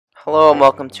Hello and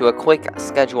welcome to a quick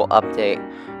schedule update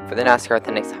for the Nascar at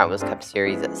the NAHWCS Cup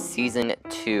Series Season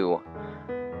 2.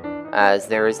 As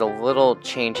there is a little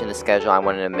change in the schedule I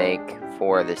wanted to make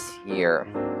for this year.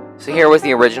 So here was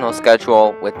the original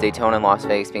schedule with Daytona and Las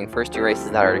Vegas being first two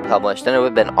races that I already published. Then it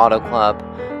would have been Auto Club.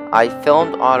 I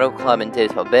filmed Auto Club and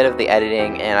did a bit of the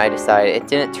editing, and I decided it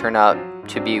didn't turn out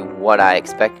to be what I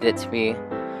expected it to be.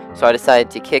 So I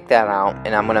decided to kick that out,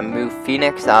 and I'm going to move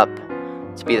Phoenix up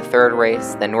to be the third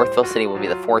race, then Northville City will be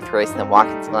the fourth race, then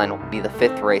Watkins Glen will be the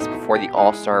fifth race before the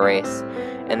All-Star race,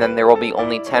 and then there will be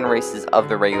only 10 races of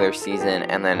the regular season,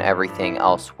 and then everything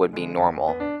else would be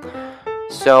normal.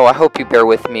 So I hope you bear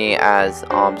with me as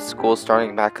school's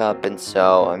starting back up, and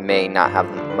so I may not have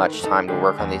much time to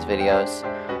work on these videos.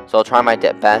 So I'll try my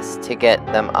best to get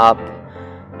them up,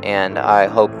 and I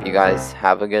hope you guys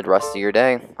have a good rest of your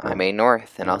day. I'm A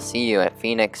North, and I'll see you at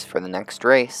Phoenix for the next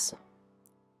race.